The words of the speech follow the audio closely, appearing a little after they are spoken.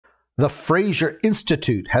The Fraser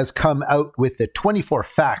Institute has come out with the 24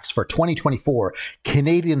 facts for 2024.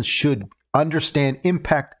 Canadians should understand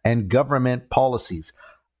impact and government policies,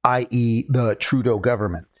 i.e. the Trudeau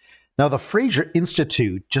government. Now, the Fraser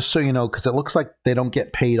Institute, just so you know, because it looks like they don't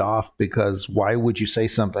get paid off, because why would you say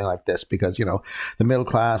something like this? Because, you know, the middle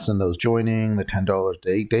class and those joining, the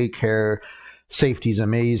 $10 daycare, safety is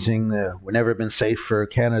amazing. We've never been safer.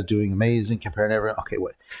 Canada doing amazing compared to everyone.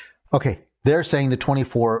 Okay, they're saying the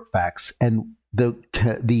 24 facts. And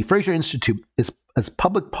the Fraser Institute is a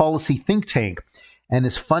public policy think tank and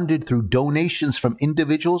is funded through donations from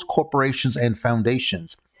individuals, corporations, and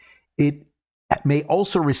foundations. It may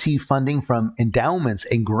also receive funding from endowments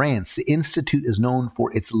and grants. The Institute is known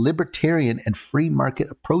for its libertarian and free market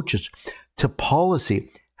approaches to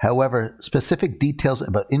policy. However, specific details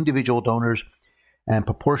about individual donors and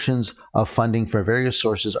proportions of funding for various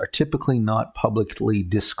sources are typically not publicly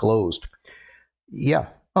disclosed. Yeah,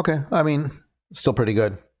 okay. I mean, still pretty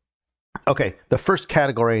good. Okay, the first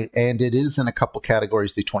category, and it is in a couple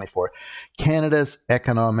categories, the 24, Canada's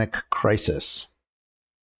economic crisis.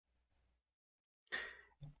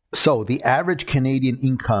 So the average Canadian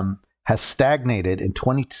income has stagnated in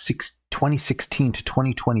 2016 to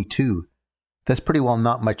 2022. That's pretty well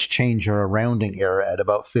not much change, or a rounding error at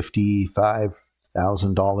about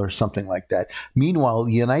 $55,000, something like that. Meanwhile,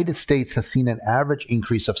 the United States has seen an average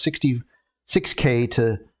increase of $66K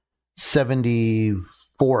to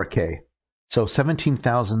 $74K. So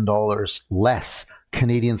 $17,000 less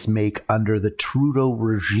Canadians make under the Trudeau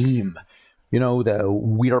regime. You know,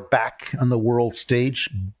 we are back on the world stage.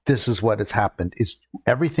 This is what has happened.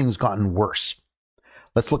 Everything's gotten worse.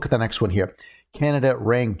 Let's look at the next one here. Canada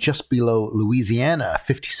ranked just below Louisiana,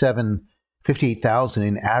 $58,000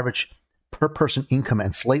 in average per person income,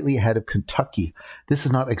 and slightly ahead of Kentucky. This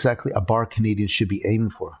is not exactly a bar Canadians should be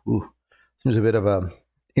aiming for. Ooh, seems a bit of a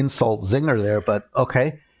insult zinger there, but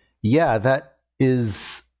okay. Yeah, that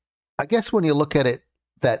is, I guess when you look at it,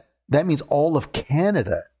 that means all of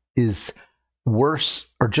Canada is worse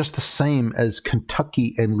or just the same as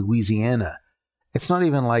Kentucky and Louisiana. It's not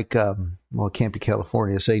even like, well, it can't be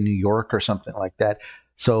California, say New York or something like that.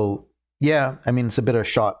 So, yeah, I mean, it's a bit of a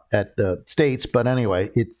shot at the States, but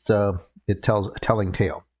anyway, it tells a telling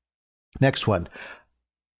tale. Next one.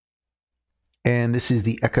 And this is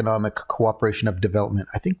the Economic Cooperation of Development.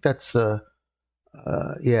 I think that's the,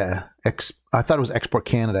 I thought it was Export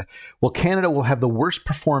Canada. Well, Canada will have the worst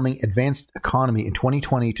performing advanced economy in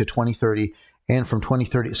 2020 to 2030 and from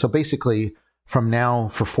 2030. So basically from now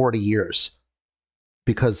for 40 years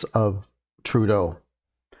because of Trudeau.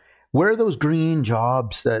 Where are those green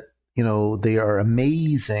jobs that, you know, they are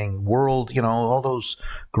amazing world, you know, all those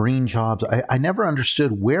green jobs. I never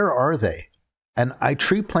understood, where are they? And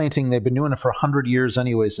tree planting, they've been doing it for 100 years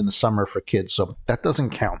anyways in the summer for kids. So that doesn't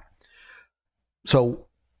count. So,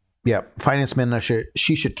 yeah, finance minister,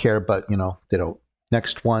 she should care, but, you know, they don't.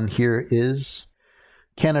 Next one here is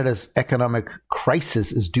Canada's economic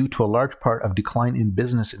crisis is due to a large part of decline in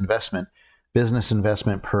business investment. Business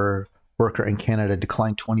investment per worker in Canada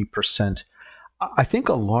declined 20%. I think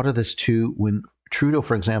a lot of this too, when Trudeau,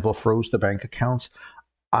 for example, froze the bank accounts,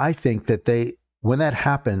 I think that when that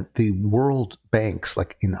happened, the world banks,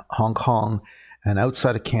 like in Hong Kong and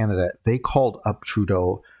outside of Canada, they called up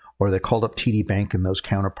Trudeau, or they called up TD Bank and those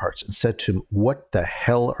counterparts and said to him, what the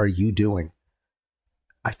hell are you doing?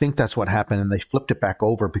 I think that's what happened. And they flipped it back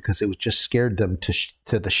over because it was just scared them to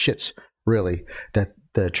the shits, really, that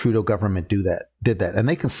the Trudeau government did that. And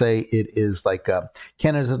they can say it is like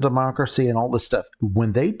Canada's a democracy and all this stuff.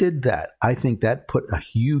 When they did that, I think that put a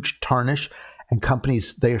huge tarnish, and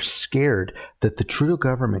companies, they're scared that the Trudeau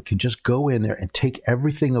government can just go in there and take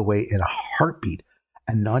everything away in a heartbeat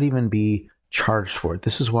and not even be charged for it.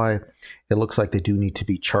 This is why it looks like they do need to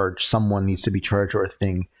be charged. Someone needs to be charged, or a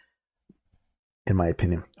thing, in my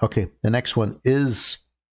opinion. Okay, the next one is,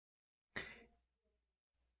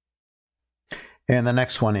 and the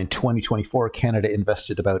next one in 2024, Canada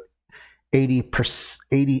invested about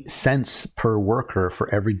 80 cents per worker for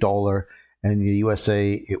every dollar. And in the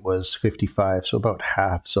USA, it was 55, so about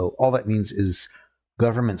half. So all that means is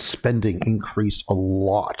government spending increased a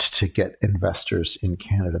lot to get investors in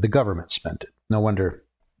Canada. The government spent it. No wonder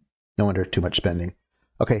too much spending.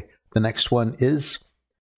 Okay, the next one is,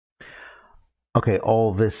 okay,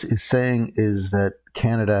 all this is saying is that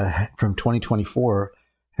Canada from 2024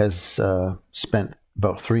 has spent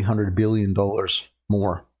about $300 billion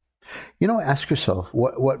more. You know, ask yourself,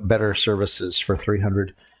 what better services for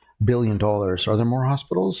 $300 billion? Are there more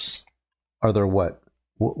hospitals? Are there what?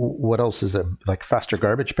 What else is there? Like faster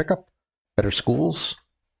garbage pickup? Better schools?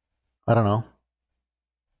 I don't know.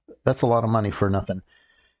 That's a lot of money for nothing.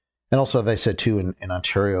 And also, they said too in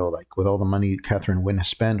Ontario, like with all the money Catherine Wynne has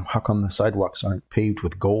spent, how come the sidewalks aren't paved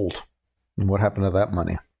with gold? And what happened to that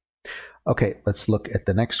money? Okay, let's look at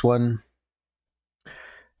the next one.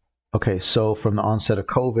 Okay, so from the onset of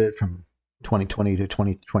COVID, from 2020 to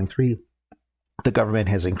 2023, the government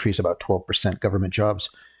has increased about 12% government jobs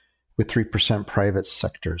with 3% private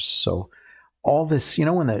sectors. So all this,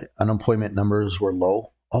 when the unemployment numbers were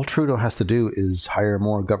low, all Trudeau has to do is hire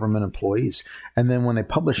more government employees. And then when they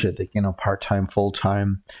publish it, part-time,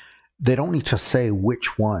 full-time, they don't need to say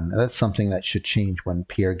which one. That's something that should change when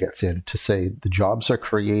Pierre gets in, to say the jobs are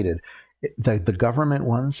created, the government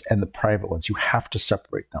ones and the private ones. You have to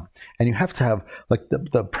separate them. And you have to have, like,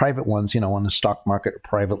 the private ones, on the stock market are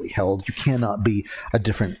privately held. You cannot be a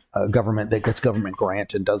different government that gets government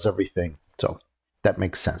grant and does everything. So that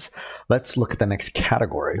makes sense. Let's look at the next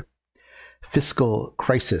category. Fiscal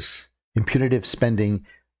crisis, impunitive spending,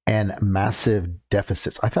 and massive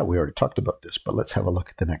deficits. I thought we already talked about this, but let's have a look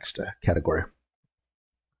at the next category.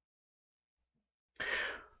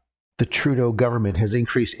 The Trudeau government has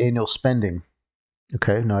increased annual spending,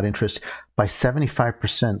 not interest, by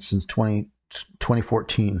 75% since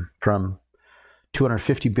 2014, from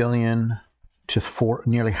 $250 billion to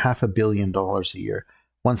nearly $500 million a year.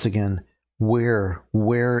 Once again, where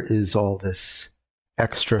is all this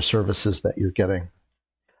extra services that you're getting?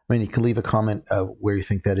 I mean, you can leave a comment where you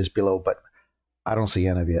think that is below, but I don't see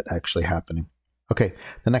any of it actually happening. Okay,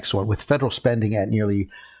 the next one. With federal spending at nearly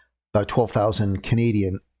about 12,000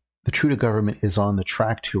 Canadian, the Trudeau government is on the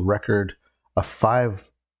track to record a 5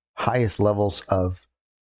 highest levels of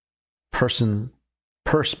per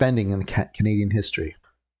spending in Canadian history.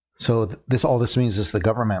 So all this means is the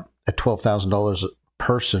government at $12,000 a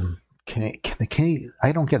person.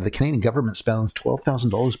 I don't get it. The Canadian government spends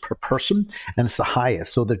 $12,000 per person, and it's the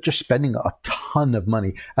highest. So they're just spending a ton of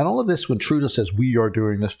money. And all of this, when Trudeau says, we are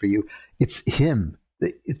doing this for you, it's him.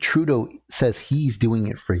 Trudeau says he's doing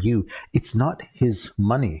it for you. It's not his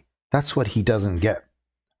money. That's what he doesn't get.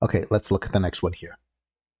 Okay, let's look at the next one here.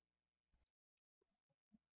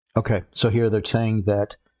 Okay, so here they're saying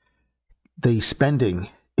that the spending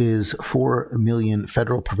is 4 million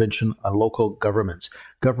federal, provincial, and local government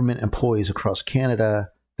employees across Canada.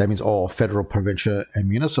 That means all federal, provincial, and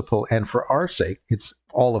municipal. And for our sake, it's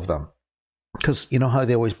all of them. Because you know how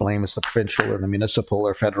they always blame it's the provincial or the municipal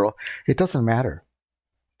or federal. It doesn't matter.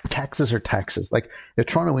 Taxes are taxes. Like if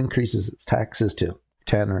Toronto increases its taxes to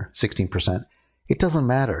 10 or 16%, it doesn't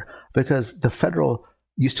matter, because the federal,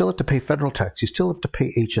 you still have to pay federal tax. You still have to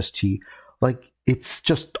pay HST. Like, it's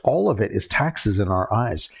just, all of it is taxes in our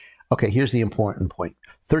eyes. Okay, here's the important point.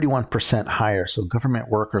 31% higher. So government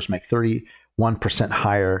workers make 31%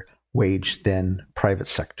 higher wage than private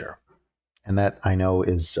sector. And that, I know,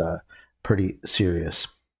 is pretty serious.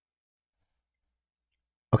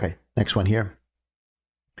 Okay, next one here.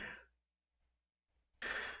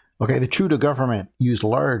 Okay, the Trudeau government used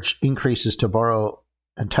large increases to borrow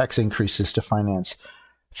and tax increases to finance.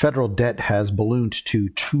 Federal debt has ballooned to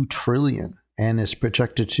 $2 trillion and is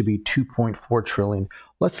projected to be $2.4 trillion.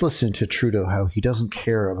 Let's listen to Trudeau, how he doesn't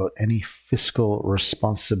care about any fiscal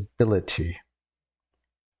responsibility.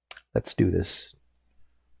 Let's do this.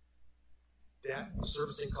 Debt,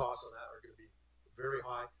 servicing costs on that are going to be very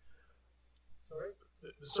high. Sorry?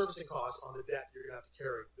 The servicing costs on the debt you're going to have to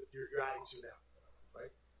carry, that you're adding to now,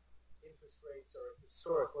 right? Interest rates are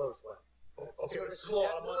historic lows. Okay, but it's still a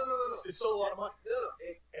lot of money. No. It's still a lot of money. No.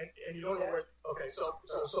 And you don't know where. Okay, so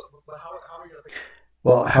but how are you going to pay?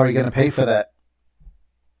 Well, how are you going to pay for that?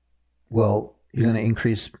 Well, you're going to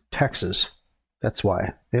increase taxes. That's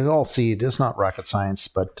why. They all see it. It's not rocket science,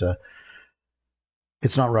 but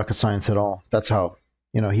it's not rocket science at all. That's how,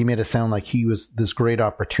 he made it sound like he was this great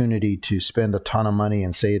opportunity to spend a ton of money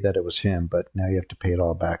and say that it was him, but now you have to pay it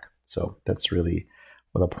all back. So that's really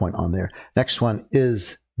what a point on there. Next one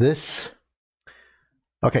is this.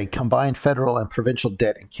 Okay, combined federal and provincial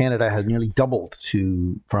debt in Canada has nearly doubled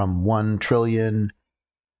from $1 trillion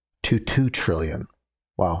to $2 trillion.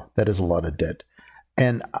 Wow, that is a lot of debt.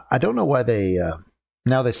 And I don't know why a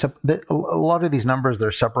lot of these numbers,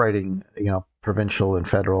 they're separating, provincial and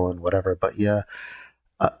federal and whatever. But yeah,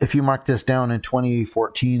 if you mark this down in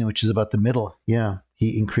 2014, which is about the middle, yeah,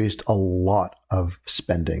 he increased a lot of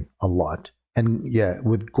spending, a lot. And yeah,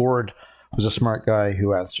 with Gord was a smart guy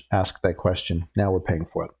who asked that question. Now we're paying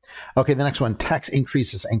for it. Okay, the next one, tax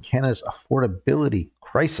increases and Canada's affordability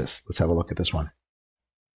crisis. Let's have a look at this one.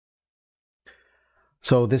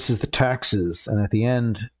 So this is the taxes, and at the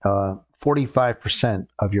end, 45%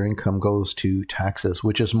 of your income goes to taxes,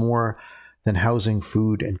 which is more than housing,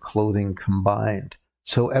 food, and clothing combined.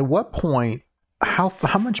 So at what point, how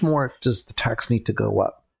much more does the tax need to go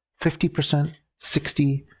up 50%,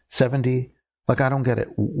 60, 70? Like, I don't get it.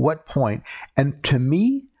 What point? And to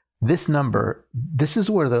me, this number, this is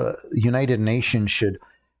where the United Nations should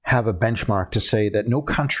have a benchmark to say that no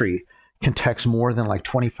country can tax more than like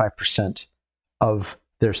 25% of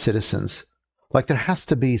their citizens. Like, there has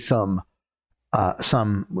to be somewhere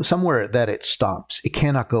that it stops. It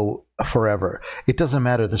cannot go forever. It doesn't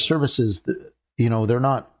matter. The services, they're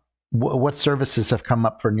not, what services have come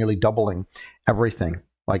up for nearly doubling everything?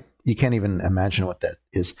 Like, you can't even imagine what that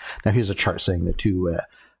is. Now, here's a chart saying that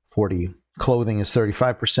 240 clothing is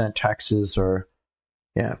 35%, taxes are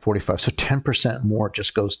 45. So 10% more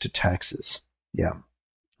just goes to taxes. Yeah.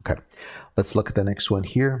 Okay. Let's look at the next one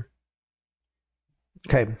here.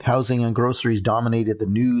 Okay. Housing and groceries dominated the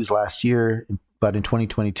news last year, but in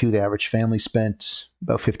 2022, the average family spent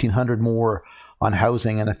about $1,500 more on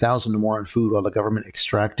housing and $1,000 more on food, while the government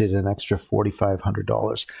extracted an extra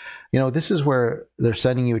 $4,500. This is where they're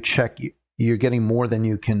sending you a check. You're getting more than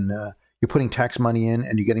you can. You're putting tax money in,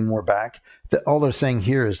 and you're getting more back. All they're saying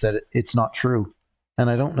here is that it's not true, and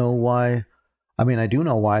I don't know why. I mean, I do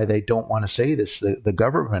know why they don't want to say this. The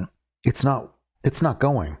government, it's not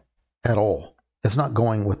going at all. It's not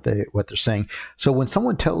going what they're saying. So when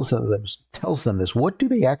someone tells them this, what do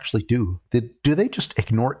they actually do? Do they just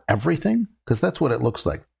ignore everything? Because that's what it looks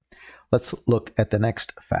like. Let's look at the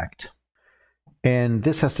next fact. And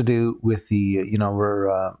this has to do with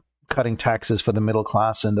we're cutting taxes for the middle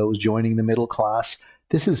class and those joining the middle class.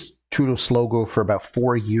 This is Trudeau's slogan for about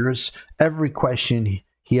 4 years. Every question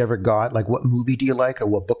he ever got, like, what movie do you like, or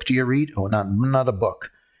what book do you read? Oh, not a book.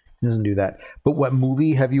 He doesn't do that. But what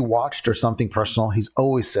movie have you watched, or something personal? He's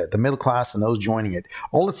always said the middle class and those joining it.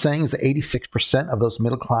 All it's saying is that 86% of those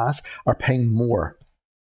middle class are paying more.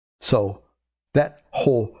 So that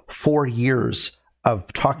whole 4 years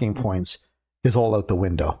of talking points is all out the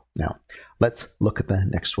window. Now, let's look at the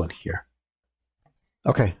next one here.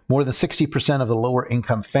 Okay, more than 60% of the lower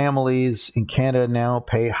income families in Canada now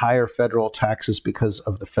pay higher federal taxes because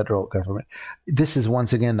of the federal government. This is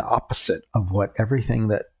once again the opposite of what everything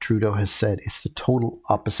that Trudeau has said. It's the total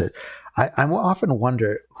opposite. I often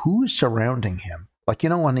wonder who is surrounding him. Like,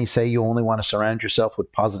 when they say you only want to surround yourself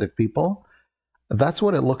with positive people, that's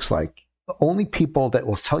what it looks like. Only people that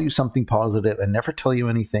will tell you something positive and never tell you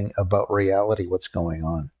anything about reality, what's going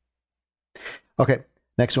on. Okay.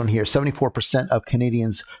 Next one here, 74% of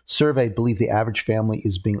Canadians surveyed believe the average family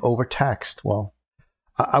is being overtaxed. Well,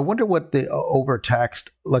 I wonder what the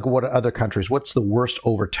overtaxed, like what other countries, what's the worst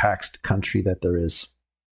overtaxed country that there is?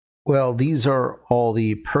 Well, these are all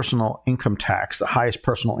the personal income tax, the highest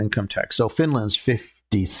personal income tax. So Finland's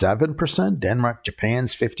 57%, Denmark,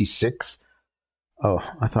 Japan's 56%. Oh,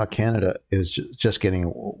 I thought Canada is just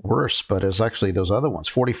getting worse, but it's actually those other ones,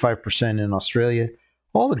 45% in Australia.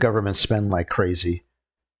 All the governments spend like crazy.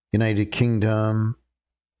 United Kingdom.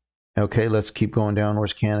 Okay, let's keep going down.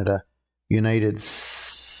 Where's Canada? United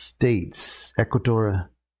States. Ecuador.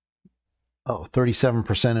 Oh,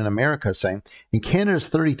 37% in America saying. In Canada's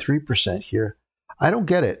 33% here. I don't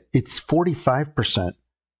get it. It's 45%.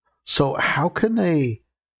 So how can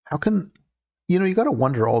you got to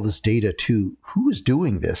wonder all this data too. Who is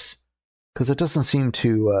doing this? Because it doesn't seem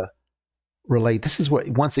to relate. This is what,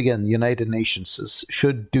 once again, the United Nations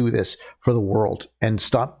should do this for the world and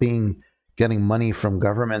stop getting money from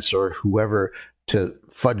governments or whoever to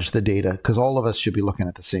fudge the data, because all of us should be looking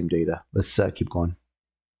at the same data. Let's keep going.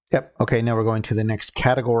 Yep. Okay, now we're going to the next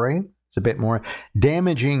category. It's a bit more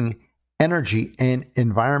damaging energy and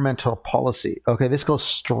environmental policy. Okay, this goes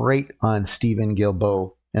straight on Stephen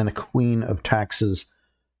Guilbeault and the Queen of Taxes,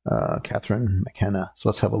 Catherine McKenna. So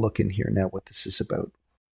let's have a look in here now what this is about.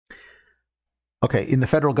 Okay, in the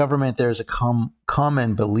federal government, there's a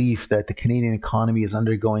common belief that the Canadian economy is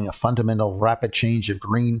undergoing a fundamental rapid change of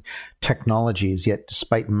green technologies, yet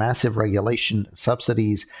despite massive regulation and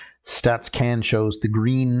subsidies, StatsCan shows the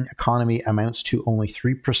green economy amounts to only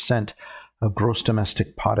 3% of gross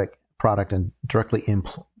domestic product and directly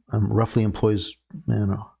roughly employs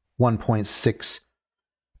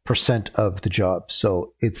 1.6% of the jobs.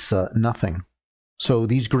 So it's nothing. So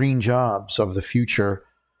these green jobs of the future,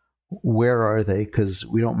 where are they? Because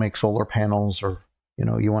we don't make solar panels, or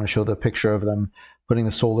you want to show the picture of them putting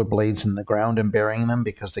the solar blades in the ground and burying them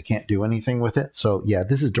because they can't do anything with it. So yeah,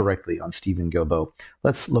 this is directly on Stephen Guilbeault.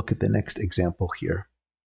 Let's look at the next example here.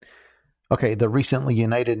 Okay, the recently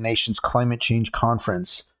United Nations Climate Change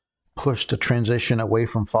Conference pushed a transition away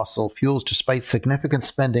from fossil fuels despite significant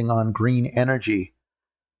spending on green energy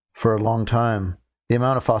for a long time. The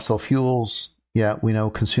amount of fossil fuels, we know,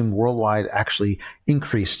 consumed worldwide actually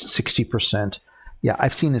increased 60%. Yeah,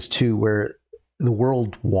 I've seen this too, where the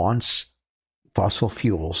world wants fossil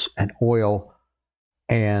fuels and oil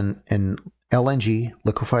and LNG,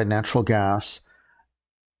 liquefied natural gas,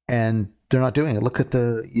 and they're not doing it. Look at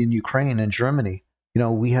in Ukraine and Germany.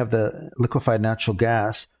 We have the liquefied natural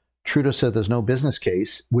gas. Trudeau said there's no business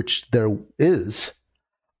case, which there is.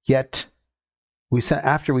 Yet we said,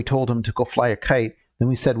 after we told him to go fly a kite, then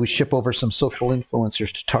we said we ship over some social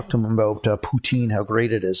influencers to talk to him about poutine, how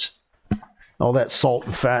great it is. All that salt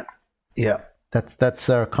and fat. Yeah, that's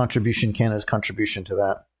our contribution, Canada's contribution to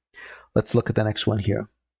that. Let's look at the next one here.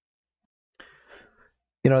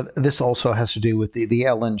 This also has to do with the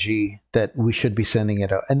LNG that we should be sending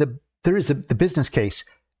it out. And there is the business case.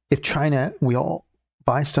 If China, we all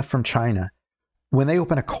buy stuff from China, when they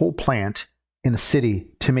open a coal plant in a city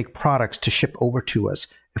to make products to ship over to us,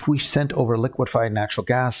 if we sent over liquefied natural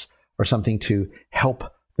gas or something to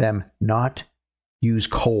help them not use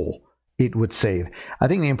coal, it would save. I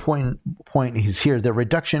think the important point is here, the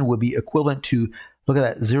reduction would be equivalent to, look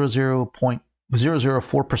at that,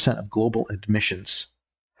 0.004% of global emissions.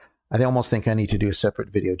 I almost think I need to do a separate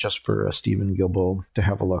video just for Stephen Guilbeault to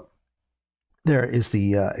have a look. There is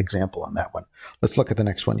the example on that one. Let's look at the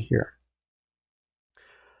next one here.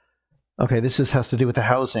 Okay, this has to do with the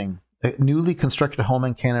housing. A newly constructed home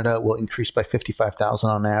in Canada will increase by $55,000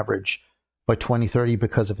 on average by 2030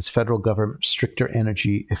 because of its federal government's stricter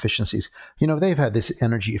energy efficiencies. They've had this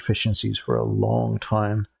energy efficiencies for a long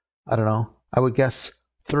time. I don't know. I would guess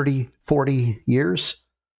 30, 40 years.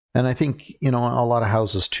 And I think, a lot of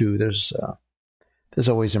houses too, there's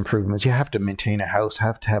always improvements. You have to maintain a house,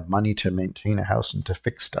 have to have money to maintain a house and to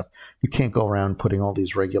fix stuff. You can't go around putting all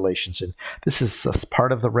these regulations in. This is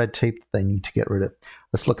part of the red tape that they need to get rid of.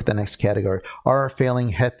 Let's look at the next category. Our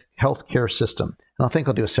failing healthcare system. And I think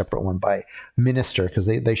I'll do a separate one by minister because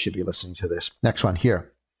they should be listening to this. Next one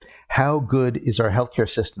here. How good is our healthcare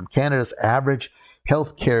system? Canada's average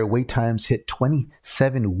healthcare wait times hit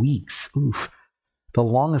 27 weeks. Oof. The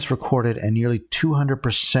longest recorded and nearly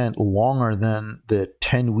 200% longer than the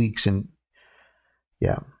 10 weeks in,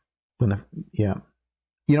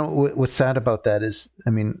 what's sad about that is,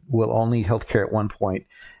 we'll all need healthcare at one point,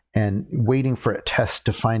 and waiting for a test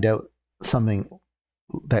to find out something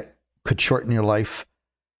that could shorten your life,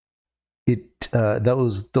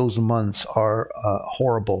 those months are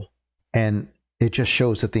horrible. And it just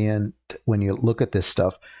shows at the end, when you look at this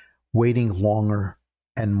stuff, waiting longer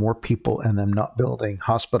and more people and them not building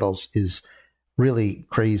hospitals is really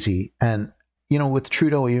crazy. And, with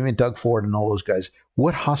Trudeau, even Doug Ford and all those guys,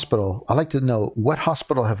 what hospital, I'd like to know, what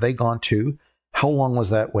hospital have they gone to? How long was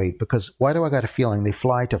that wait? Because why do I got a feeling they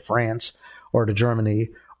fly to France or to Germany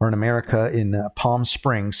or in America in Palm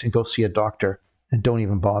Springs and go see a doctor and don't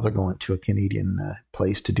even bother going to a Canadian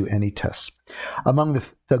place to do any tests? Among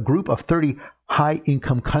the group of 30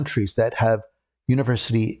 high-income countries that have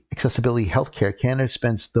university accessibility healthcare, Canada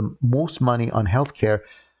spends the most money on healthcare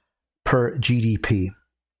per GDP.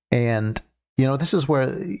 And, this is where,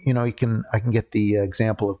 I can get the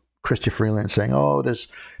example of Chrystia Freeland saying, oh, there's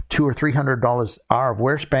 $200 or $300 hour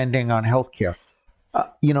we're spending on healthcare.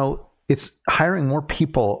 It's hiring more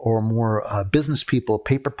people or more business people,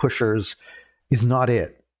 paper pushers is not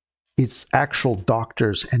it. It's actual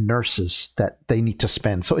doctors and nurses that they need to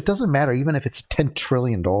spend. So it doesn't matter, even if it's $10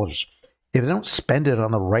 trillion. If they don't spend it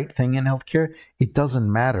on the right thing in healthcare, it doesn't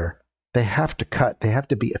matter. They have to cut. They have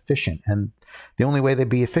to be efficient. And the only way they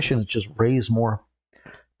be efficient is just raise more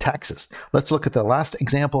taxes. Let's look at the last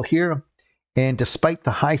example here. And despite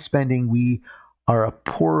the high spending, we are a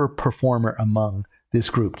poorer performer among this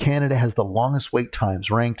group. Canada has the longest wait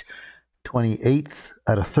times, ranked 28th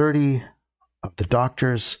out of 30 of the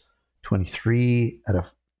doctors, 23 out of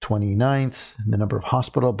 29th, the number of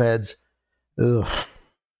hospital beds. Ugh.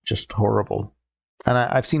 Just horrible. And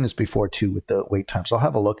I've seen this before too with the wait times. So I'll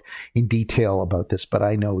have a look in detail about this, but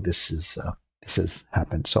I know this has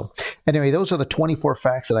happened. So anyway, those are the 24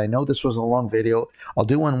 facts. And I know this was a long video. I'll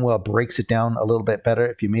do one where it breaks it down a little bit better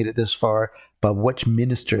if you made it this far, but which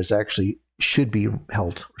ministers actually should be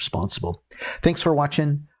held responsible. Thanks for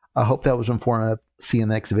watching. I hope that was informative. See you in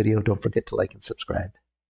the next video. Don't forget to like and subscribe.